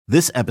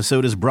This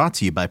episode is brought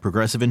to you by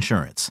Progressive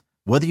Insurance.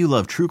 Whether you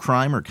love true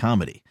crime or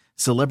comedy,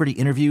 celebrity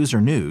interviews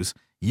or news,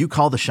 you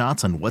call the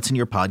shots on what's in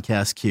your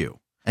podcast queue.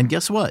 And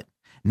guess what?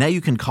 Now you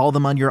can call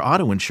them on your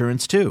auto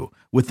insurance too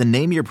with the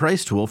Name Your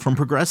Price tool from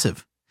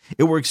Progressive.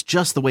 It works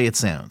just the way it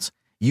sounds.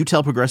 You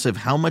tell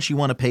Progressive how much you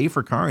want to pay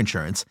for car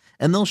insurance,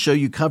 and they'll show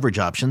you coverage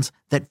options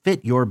that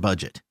fit your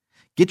budget.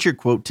 Get your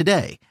quote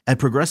today at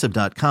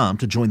Progressive.com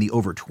to join the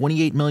over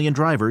 28 million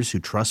drivers who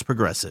trust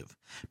Progressive.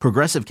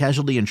 Progressive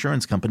Casualty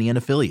Insurance Company and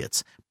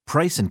Affiliates.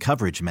 Price and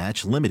coverage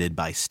match limited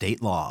by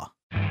state law.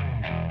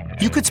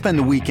 You could spend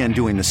the weekend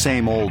doing the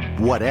same old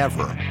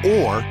whatever,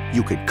 or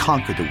you could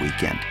conquer the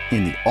weekend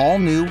in the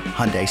all-new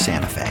Hyundai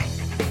Santa Fe.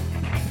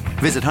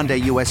 Visit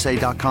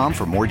HyundaiUSA.com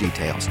for more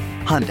details.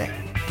 Hyundai,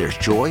 there's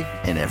joy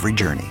in every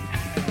journey.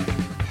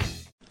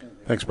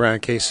 Thanks, Brian.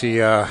 Casey,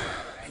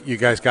 you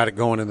guys got it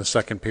going in the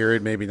second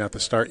period, maybe not the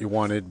start you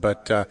wanted,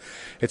 but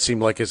it seemed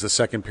like as the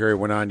second period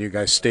went on, you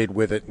guys stayed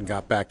with it and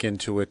got back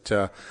into it.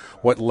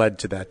 What led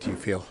to that, do you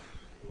feel?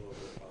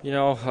 You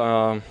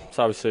know, it's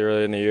obviously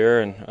early in the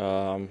year,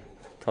 and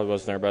probably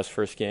wasn't our best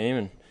first game.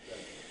 And,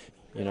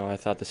 you know, I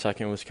thought the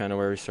second was kind of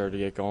where we started to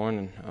get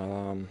going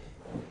and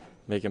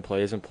making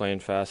plays and playing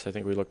fast. I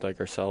think we looked like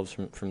ourselves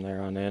from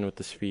there on in with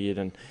the speed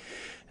and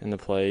the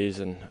plays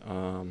and,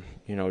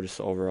 you know, just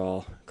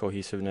overall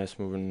cohesiveness,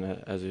 moving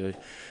as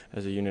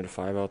a unit of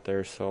five out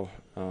there. So,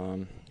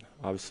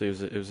 obviously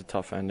it was a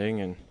tough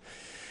ending, and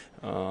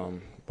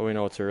but we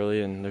know it's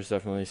early, and there's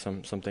definitely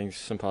some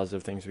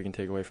positive things we can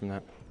take away from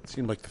that. It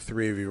seemed like the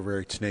three of you were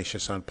very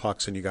tenacious on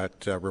pucks, and you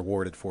got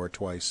rewarded for it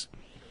twice.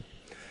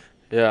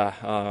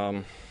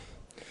 Yeah,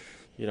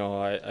 you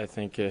know, I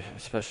think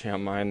especially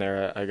on mine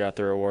there, I got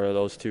the reward of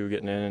those two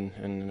getting in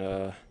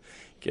and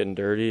getting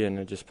dirty, and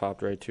it just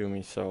popped right to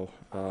me. So,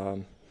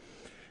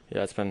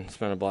 yeah, it's been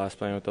a blast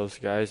playing with those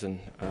guys, and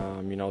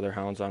you know, they're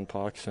hounds on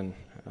pucks, and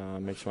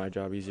makes my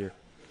job easier.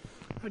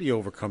 How do you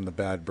overcome the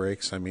bad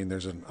breaks? I mean,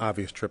 there's an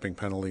obvious tripping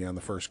penalty on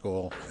the first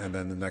goal, and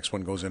then the next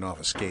one goes in off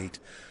a skate.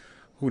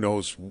 Who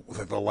knows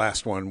the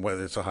last one,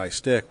 whether it's a high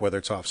stick, whether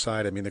it's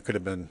offside. I mean, there could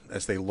have been,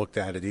 as they looked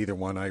at it, either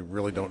one. I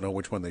really don't know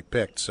which one they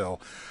picked. So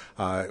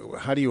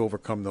how do you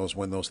overcome those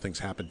when those things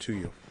happen to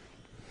you?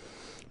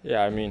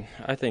 Yeah, I mean,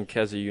 I think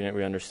as a unit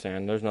we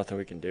understand there's nothing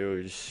we can do.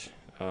 We just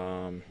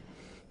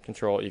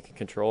control what you can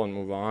control and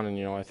move on. And,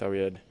 you know, I thought we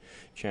had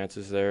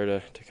chances there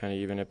to kind of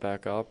even it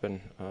back up.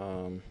 And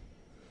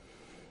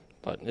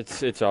but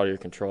it's out of your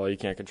control. You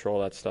can't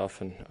control that stuff,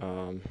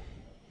 and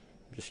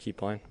just keep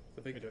playing.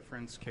 The big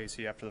difference,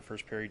 Casey, after the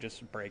first period,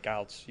 just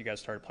breakouts. You guys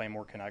started playing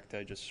more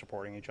connected, just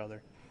supporting each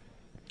other.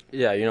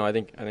 Yeah, you know, I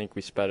think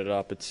we sped it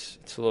up. It's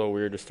a little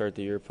weird to start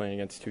the year playing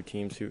against two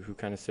teams who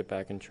kind of sit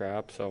back and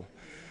trap. So,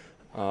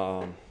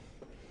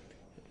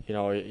 you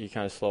know, you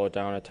kind of slow it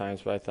down at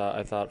times. But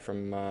I thought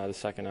from the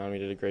second on we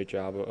did a great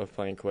job of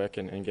playing quick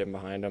and getting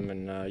behind them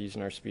and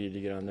using our speed to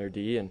get on their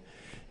D. And,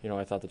 you know,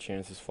 I thought the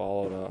chances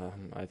followed.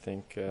 I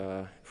think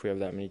if we have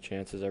that many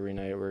chances every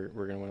night, we're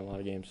going to win a lot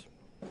of games.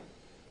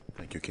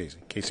 Thank you, Casey.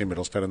 Casey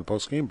Mittelstadt on the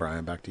postgame.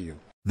 Brian, back to you.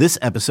 This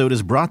episode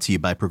is brought to you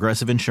by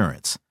Progressive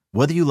Insurance.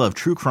 Whether you love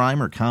true crime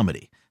or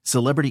comedy,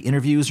 celebrity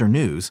interviews or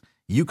news,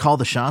 you call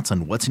the shots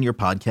on what's in your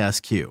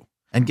podcast queue.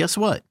 And guess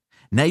what?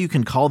 Now you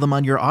can call them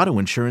on your auto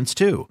insurance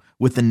too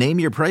with the Name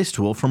Your Price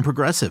tool from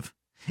Progressive.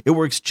 It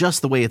works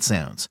just the way it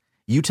sounds.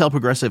 You tell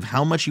Progressive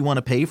how much you want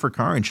to pay for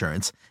car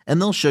insurance, and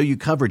they'll show you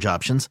coverage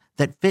options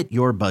that fit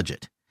your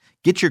budget.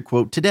 Get your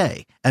quote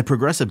today at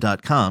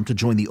Progressive.com to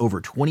join the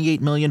over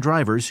 28 million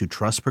drivers who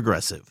trust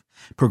Progressive.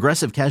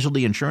 Progressive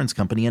Casualty Insurance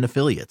Company and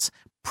Affiliates.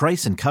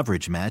 Price and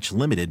coverage match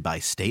limited by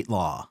state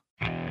law.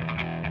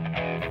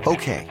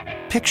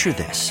 Okay, picture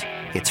this.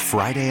 It's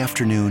Friday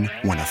afternoon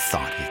when a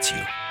thought hits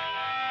you.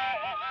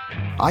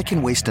 I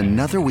can waste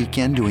another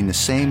weekend doing the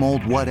same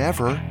old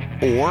whatever,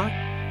 or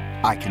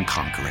I can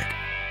conquer it.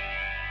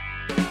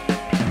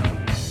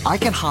 I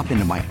can hop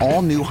into my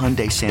all-new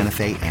Hyundai Santa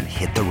Fe and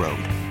hit the road.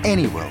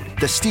 Any road.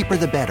 The steeper,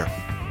 the better.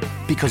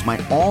 Because my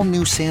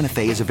all-new Santa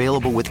Fe is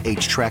available with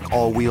H-Track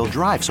all-wheel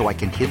drive, so I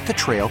can hit the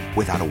trail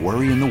without a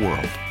worry in the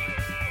world.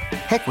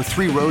 Heck, with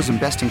 3 rows and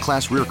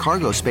best-in-class rear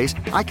cargo space,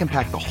 I can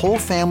pack the whole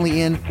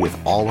family in with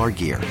all our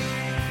gear.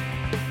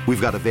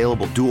 We've got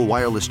available dual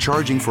wireless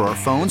charging for our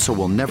phones, so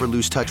we'll never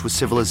lose touch with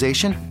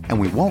civilization, and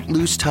we won't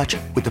lose touch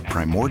with the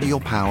primordial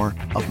power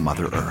of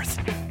Mother Earth.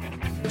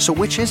 So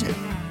which is it?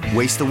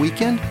 Waste the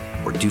weekend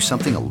or do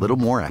something a little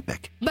more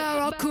epic?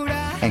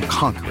 And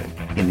conquer it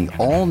in the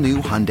all-new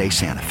Hyundai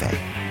Santa Fe.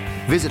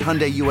 Visit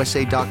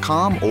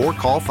HyundaiUSA.com or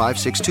call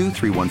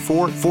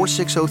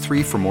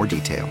 562-314-4603 for more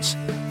details.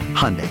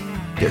 Hyundai,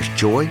 there's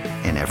joy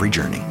in every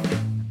journey.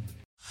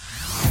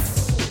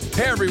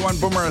 Hey everyone,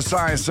 Boomer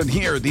Esiason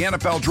here. The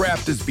NFL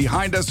draft is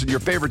behind us and your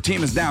favorite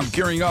team is now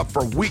gearing up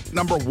for week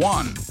number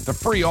 1. The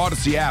free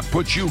Odyssey app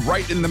puts you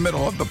right in the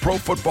middle of the pro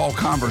football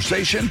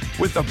conversation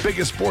with the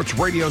biggest sports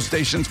radio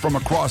stations from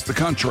across the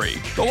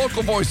country. The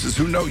local voices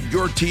who know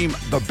your team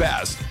the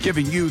best,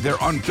 giving you their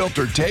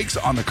unfiltered takes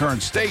on the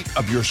current state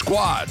of your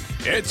squad.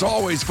 It's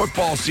always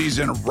football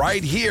season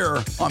right here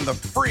on the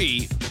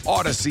free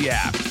Odyssey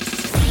app.